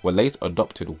triangles were later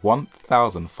adopted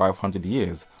 1,500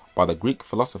 years by the Greek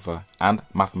philosopher and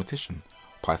mathematician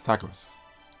Pythagoras.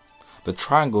 The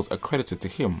triangles accredited to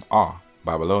him are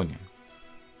Babylonian.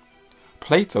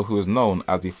 Plato, who is known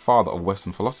as the father of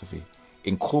Western philosophy,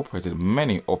 incorporated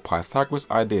many of Pythagoras'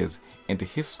 ideas into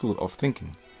his school of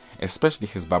thinking, especially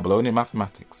his Babylonian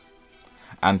mathematics.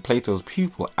 And Plato's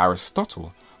pupil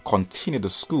Aristotle continued the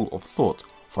school of thought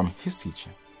from his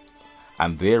teacher,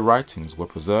 and their writings were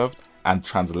preserved and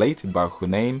translated by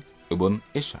Hunayn ibn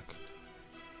Ishaq.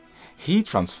 He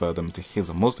transferred them to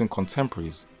his Muslim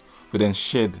contemporaries, who then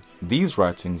shared these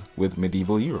writings with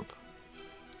medieval Europe.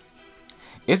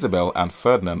 Isabel and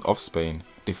Ferdinand of Spain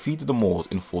defeated the Moors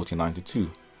in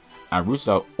 1492 and rooted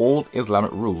out all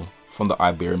Islamic rule from the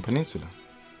Iberian Peninsula.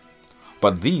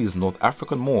 But these North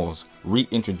African Moors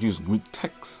reintroduced Greek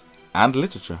texts and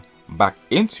literature back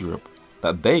into Europe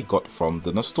that they got from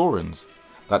the Nestorians,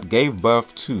 that gave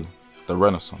birth to the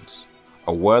Renaissance,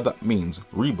 a word that means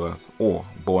rebirth or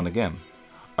born again,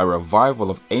 a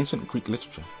revival of ancient Greek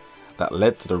literature that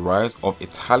led to the rise of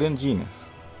Italian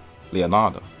genius,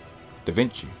 Leonardo da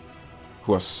Vinci,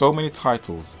 who has so many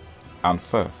titles and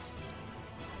firsts,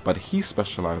 but he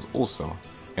specialized also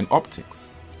in optics.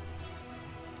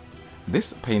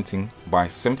 This painting by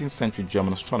 17th century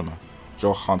German astronomer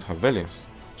Johannes Hevelius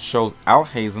shows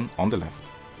Alhazen on the left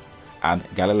and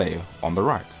Galileo on the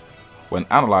right when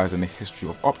analyzing the history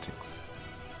of optics.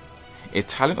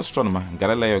 Italian astronomer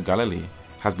Galileo Galilei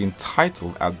has been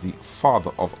titled as the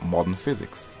father of modern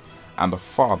physics and the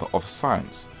father of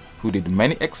science, who did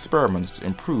many experiments to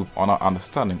improve on our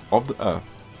understanding of the Earth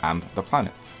and the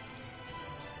planets.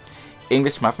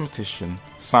 English mathematician,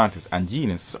 scientist and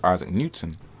genius Sir Isaac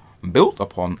Newton built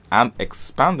upon and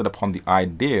expanded upon the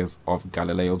ideas of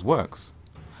Galileo's works.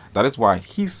 That is why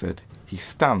he said he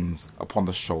stands upon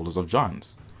the shoulders of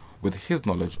giants, with his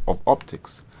knowledge of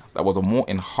optics that was a more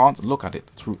enhanced look at it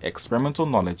through experimental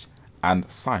knowledge and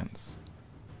science.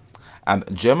 And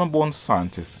German-born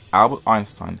scientist Albert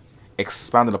Einstein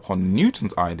expanded upon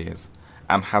Newton's ideas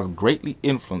and has greatly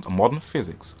influenced modern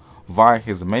physics via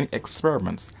his many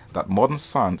experiments that modern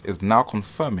science is now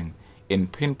confirming in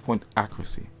pinpoint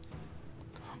accuracy.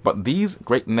 But these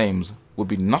great names would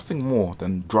be nothing more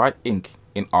than dry ink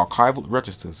in archival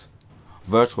registers,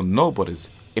 virtual nobodies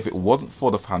if it wasn't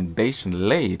for the foundation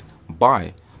laid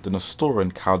by the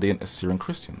Nestorian Chaldean-Assyrian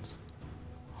Christians.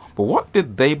 But what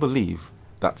did they believe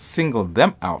that singled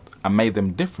them out and made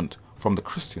them different from the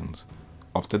Christians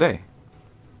of today?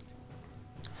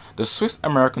 The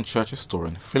Swiss-American church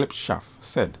historian Philip Schaff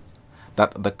said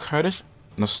that the Kurdish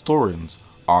Nestorians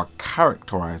are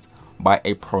characterized by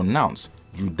a pronounced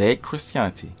Judaic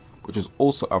Christianity, which is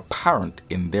also apparent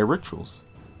in their rituals.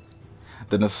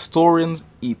 The Nestorians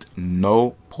eat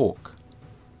no pork.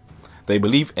 They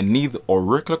believe in neither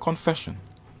auricular confession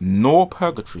nor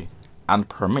purgatory and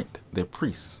permit their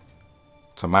priests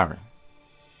to marry.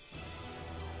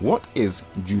 What is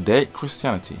Judaic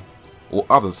Christianity, or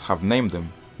others have named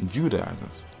them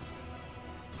Judaizers?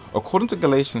 According to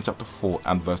Galatians chapter 4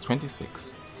 and verse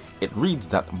 26, it reads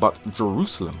that but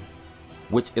Jerusalem,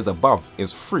 which is above,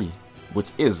 is free,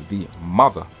 which is the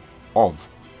mother of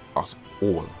us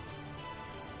all.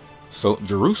 So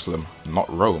Jerusalem, not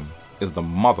Rome, is the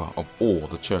mother of all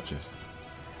the churches.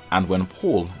 And when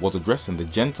Paul was addressing the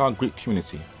Gentile Greek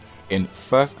community in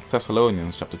 1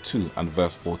 Thessalonians chapter 2 and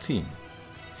verse 14,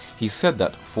 he said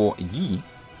that for ye,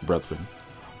 brethren,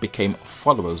 became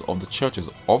followers of the churches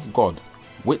of God,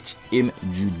 which in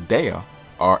Judea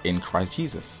are in Christ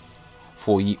Jesus.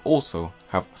 For ye also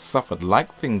have suffered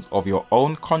like things of your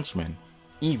own countrymen,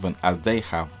 even as they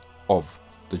have of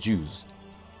the Jews.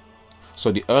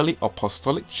 So the early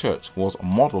apostolic church was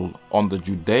modeled on the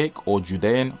Judaic or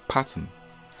Judean pattern,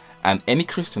 and any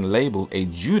Christian labeled a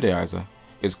Judaizer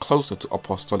is closer to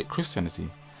apostolic Christianity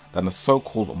than the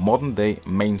so-called modern-day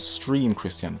mainstream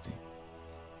Christianity.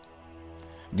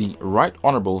 The Right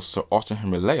Honourable Sir Austin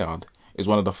Henry Layard is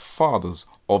one of the fathers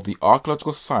of the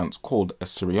archaeological science called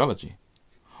Assyriology,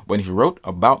 when he wrote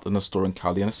about the Nestorian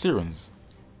Chaldean-Assyrians.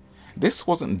 This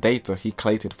wasn't data he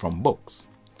collated from books,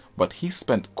 but he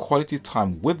spent quality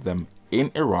time with them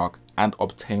in Iraq and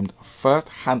obtained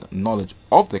first-hand knowledge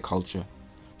of their culture,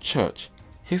 church,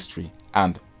 history,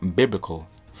 and biblical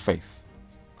faith.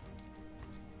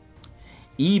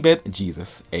 Ebed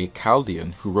Jesus, a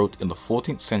Chaldean who wrote in the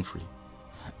 14th century,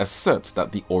 asserts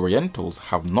that the Orientals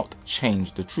have not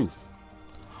changed the truth,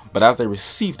 but as they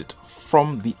received it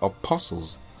from the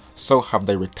apostles, so have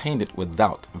they retained it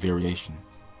without variation.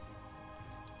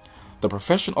 the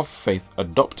profession of faith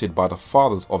adopted by the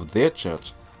fathers of their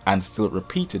church and still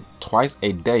repeated twice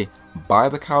a day by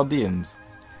the Chaldeans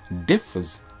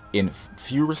differs in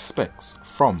few respects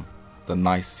from the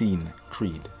Nicene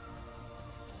Creed.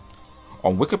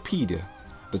 On Wikipedia,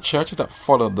 the churches that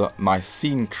follow the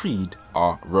Nicene Creed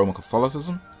are Roman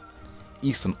Catholicism,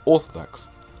 Eastern Orthodox,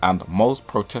 and most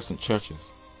Protestant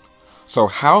churches. So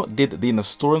how did the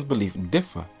Nestorians' belief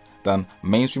differ than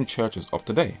mainstream churches of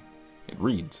today? It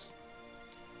reads,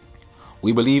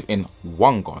 "We believe in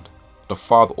one God, the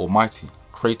Father Almighty,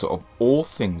 creator of all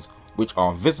things which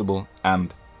are visible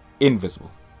and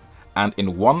invisible, and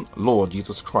in one Lord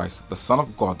Jesus Christ, the Son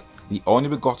of God, the only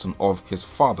begotten of his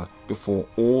Father before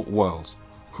all worlds,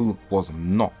 who was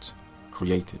not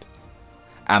created,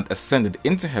 and ascended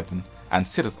into heaven, and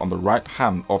sitteth on the right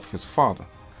hand of his Father,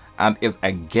 and is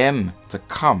again to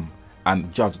come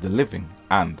and judge the living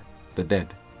and the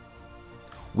dead.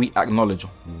 We acknowledge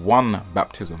one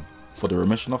baptism for the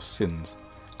remission of sins,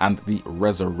 and the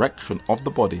resurrection of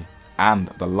the body, and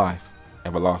the life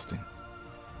everlasting."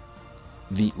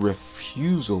 The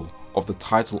refusal of the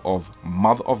title of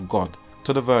Mother of God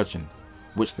to the Virgin,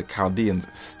 which the Chaldeans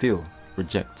still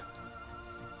reject.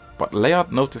 But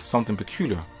Layard noticed something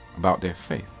peculiar about their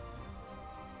faith.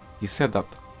 He said that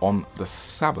on the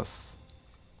Sabbath,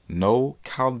 no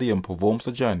Chaldean performs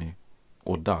a journey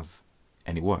or does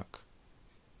any work.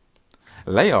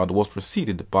 Layard was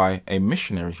preceded by a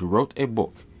missionary who wrote a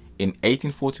book in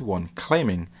 1841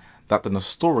 claiming that the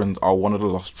Nestorians are one of the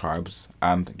lost tribes,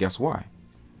 and guess why?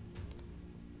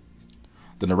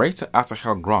 The narrator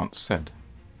Asahel Grant said,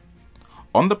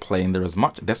 "On the plain there is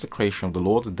much desecration of the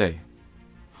Lord's day,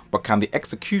 but can the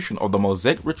execution of the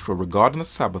Mosaic ritual regarding the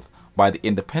Sabbath by the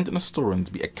independent Nestorians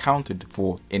be accounted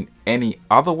for in any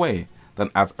other way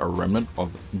than as a remnant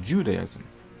of Judaism?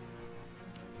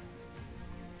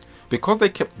 Because they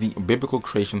kept the biblical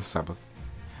creation Sabbath,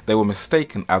 they were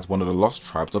mistaken as one of the lost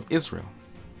tribes of Israel."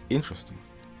 Interesting.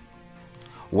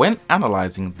 When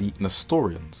analyzing the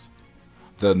Nestorians,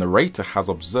 the narrator has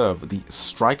observed the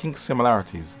striking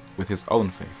similarities with his own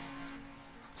faith,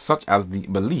 such as the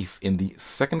belief in the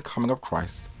second coming of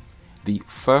Christ, the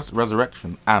first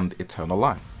resurrection, and eternal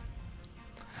life.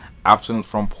 Abstinence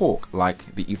from pork,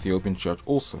 like the Ethiopian church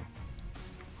also.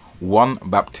 One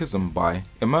baptism by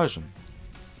immersion.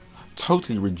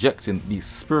 Totally rejecting the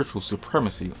spiritual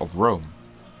supremacy of Rome,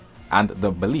 and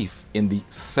the belief in the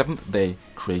seventh-day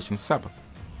creation Sabbath.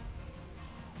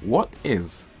 What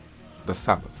is the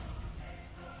Sabbath?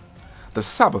 The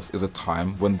Sabbath is a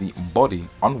time when the body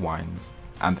unwinds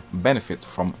and benefits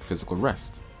from physical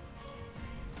rest.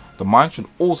 The mind should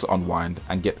also unwind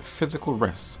and get physical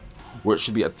rest, where it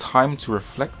should be a time to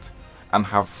reflect and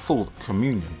have full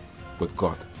communion with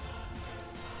God.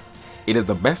 It is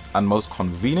the best and most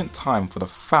convenient time for the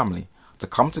family to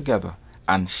come together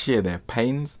and share their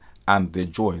pains and their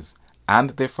joys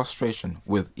and their frustration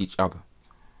with each other.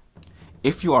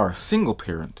 If you are a single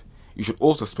parent, you should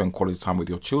also spend quality time with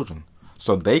your children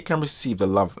so they can receive the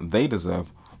love they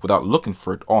deserve without looking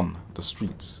for it on the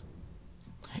streets.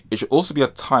 It should also be a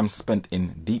time spent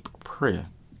in deep prayer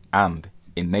and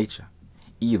in nature,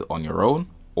 either on your own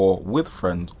or with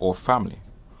friends or family,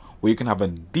 where you can have a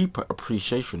deeper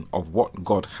appreciation of what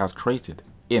God has created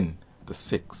in the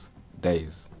 6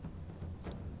 days.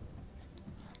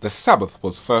 The Sabbath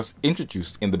was first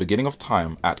introduced in the beginning of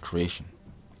time at creation.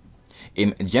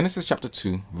 In Genesis chapter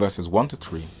 2, verses 1 to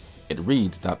 3, it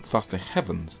reads that thus the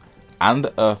heavens and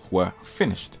the earth were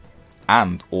finished,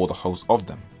 and all the hosts of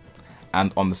them.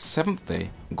 And on the seventh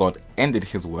day God ended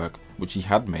his work which he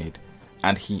had made,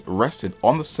 and he rested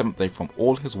on the seventh day from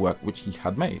all his work which he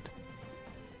had made.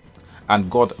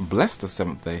 And God blessed the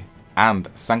seventh day and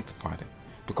sanctified it,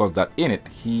 because that in it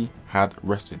he had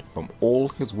rested from all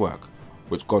his work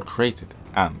which God created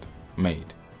and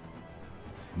made.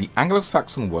 The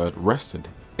Anglo-Saxon word rested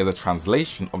is a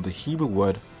translation of the Hebrew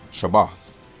word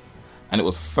Shabbath, and it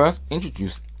was first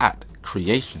introduced at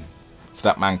creation so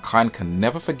that mankind can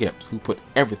never forget who put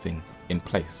everything in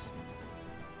place.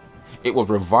 It was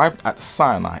revived at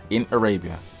Sinai in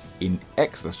Arabia in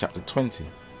Exodus chapter 20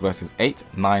 verses 8,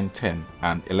 9, 10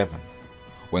 and 11,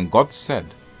 when God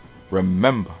said,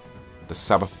 "Remember the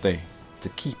Sabbath day to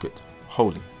keep it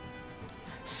holy.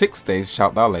 6 days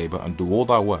shalt thou labor and do all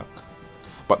thy work,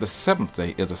 but the seventh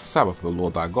day is the Sabbath of the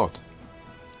Lord thy God.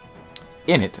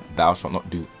 In it thou shalt not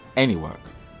do any work,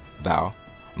 thou,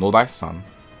 nor thy son,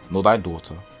 nor thy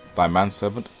daughter, thy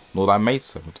manservant, nor thy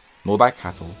maidservant, nor thy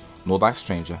cattle, nor thy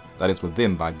stranger that is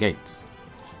within thy gates.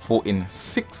 For in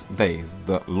 6 days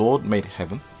the Lord made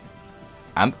heaven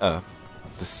and earth,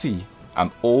 the sea,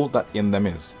 and all that in them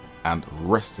is, and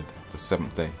rested the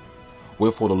seventh day.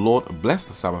 wherefore the Lord blessed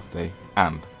the Sabbath day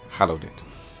and hallowed it.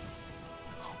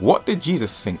 What did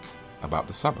Jesus think about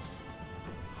the Sabbath?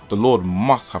 The Lord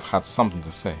must have had something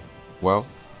to say. Well,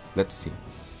 let's see.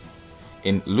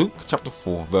 In Luke chapter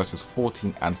 4 verses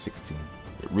 14 and 16,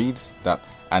 it reads that,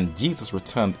 "And Jesus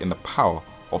returned in the power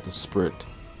of the Spirit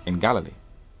in Galilee.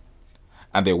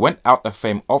 And there went out a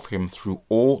fame of him through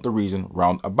all the region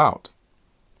round about.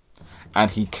 And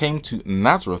he came to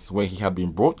Nazareth, where he had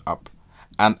been brought up,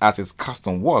 and as his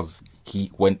custom was,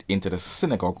 he went into the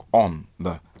synagogue on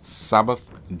the Sabbath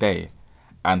day,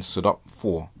 and stood up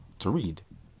to read."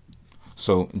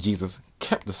 So Jesus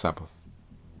kept the Sabbath.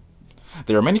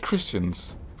 There are many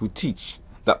Christians who teach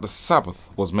that the Sabbath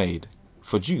was made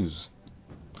for Jews.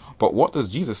 But what does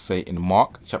Jesus say in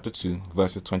Mark chapter 2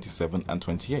 verses 27 and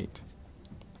 28?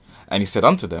 "And he said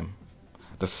unto them,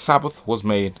 The Sabbath was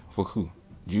made for who?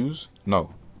 Jews?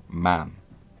 No, man.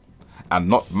 And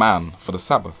not man for the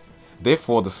Sabbath.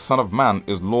 Therefore the Son of Man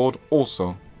is Lord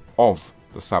also of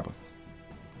the Sabbath."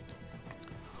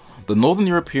 The Northern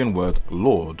European word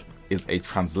Lord is a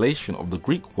translation of the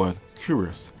Greek word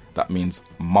kurios, that means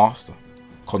master,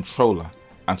 controller,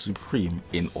 and supreme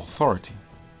in authority.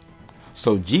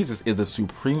 So Jesus is the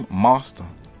supreme master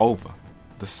over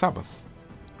the Sabbath.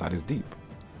 That is deep.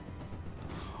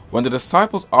 When the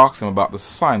disciples asked him about the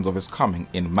signs of his coming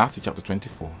in Matthew chapter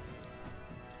 24,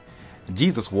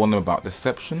 Jesus warned them about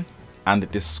deception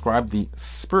and described the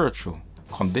spiritual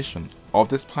condition of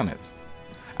this planet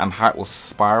and how it will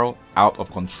spiral out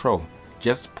of control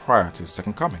just prior to his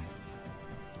second coming.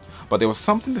 But there was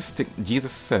something distinct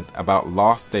Jesus said about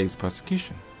last day's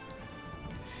persecution.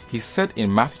 He said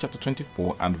in Matthew chapter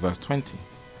 24 and verse 20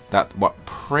 that, "But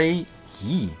pray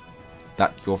ye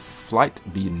that your flight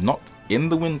be not in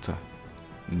the winter,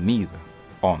 neither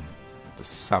on the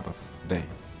Sabbath day."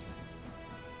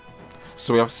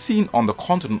 So we have seen on the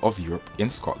continent of Europe, in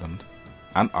Scotland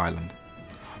and Ireland,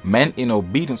 men in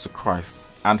obedience to Christ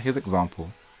and his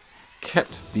example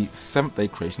kept the seventh-day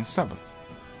creation Sabbath.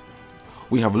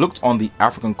 We have looked on the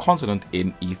African continent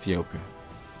in Ethiopia.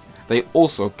 They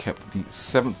also kept the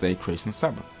seventh-day creation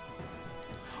Sabbath.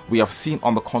 We have seen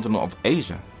on the continent of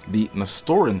Asia the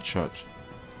Nestorian church,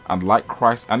 and like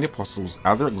Christ and the apostles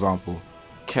as their example,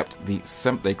 kept the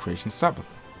seventh-day creation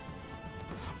Sabbath.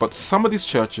 But some of these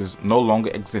churches no longer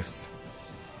exist,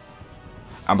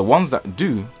 and the ones that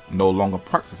do no longer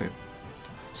practice it.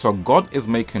 So God is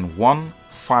making one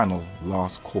final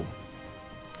last call.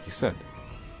 He said,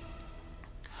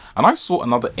 "And I saw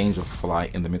another angel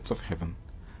fly in the midst of heaven,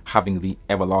 having the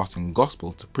everlasting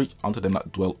gospel to preach unto them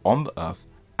that dwell on the earth,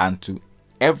 and to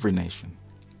every nation,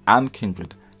 and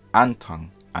kindred, and tongue,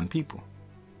 and people."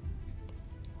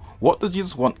 What does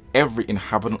Jesus want every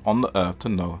inhabitant on the earth to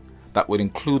know that would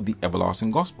include the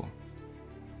everlasting gospel?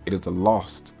 It is the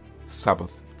last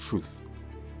Sabbath truth.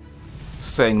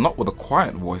 Saying not with a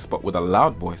quiet voice, but with a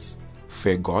loud voice,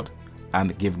 "Fear God,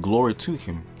 and give glory to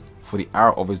him, for the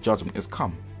hour of his judgment is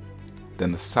come."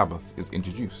 Then the Sabbath is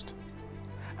introduced.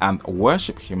 "And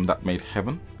worship him that made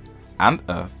heaven, and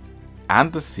earth,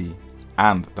 and the sea,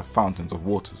 and the fountains of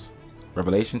waters."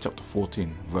 Revelation chapter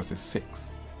 14 verses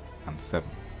 6 and 7.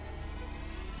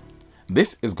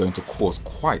 This is going to cause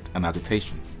quite an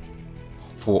agitation,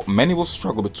 for many will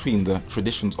struggle between the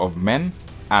traditions of men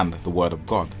and the Word of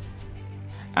God.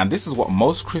 And this is what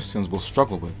most Christians will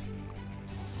struggle with.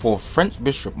 For French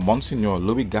Bishop Monsignor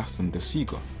Louis Gaston de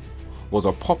Sigo was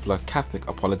a popular Catholic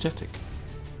apologetic.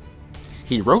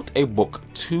 He wrote a book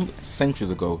 2 centuries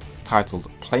ago titled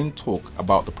Plain Talk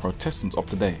about the Protestants of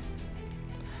today,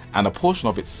 and a portion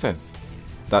of it says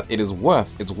that it is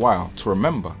worth its while to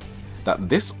remember that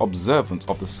this observance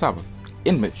of the Sabbath,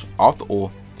 in which, after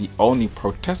all, the only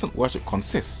Protestant worship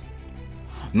consists,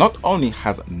 not only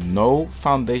has no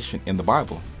foundation in the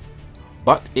Bible,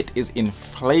 but it is in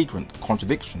flagrant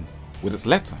contradiction with its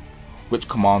letter, which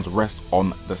commands rest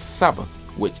on the Sabbath,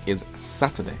 which is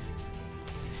Saturday.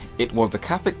 It was the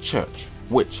Catholic Church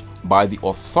which, by the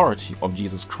authority of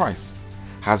Jesus Christ,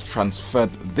 has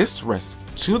transferred this rest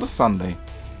to the Sunday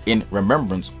in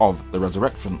remembrance of the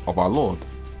resurrection of our Lord.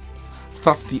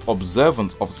 Thus, the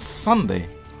observance of Sunday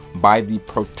by the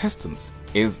Protestants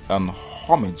is an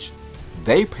homage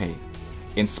they pay,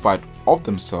 in spite of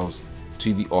themselves,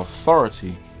 to the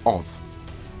authority of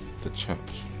the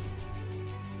Church.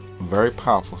 Very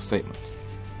powerful statement.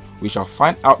 We shall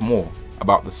find out more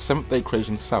about the seventh-day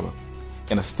creation Sabbath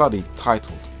in a study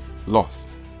titled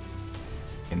Lost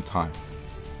in Time.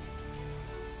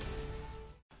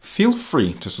 Feel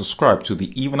free to subscribe to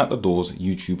the Even at the Doors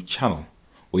YouTube channel,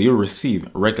 where you'll receive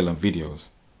regular videos.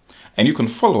 And you can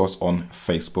follow us on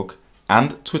Facebook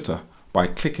and Twitter by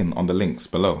clicking on the links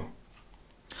below.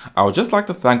 I would just like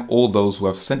to thank all those who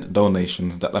have sent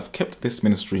donations that have kept this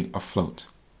ministry afloat.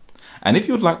 And if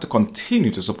you would like to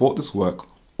continue to support this work,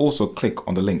 also click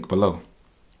on the link below.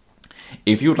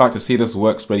 If you would like to see this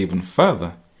work spread even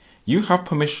further, you have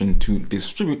permission to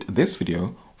distribute this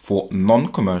video for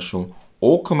non-commercial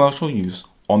or commercial use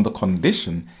on the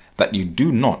condition that you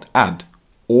do not add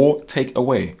or take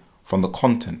away from the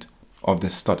content of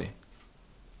this study.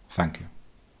 Thank you.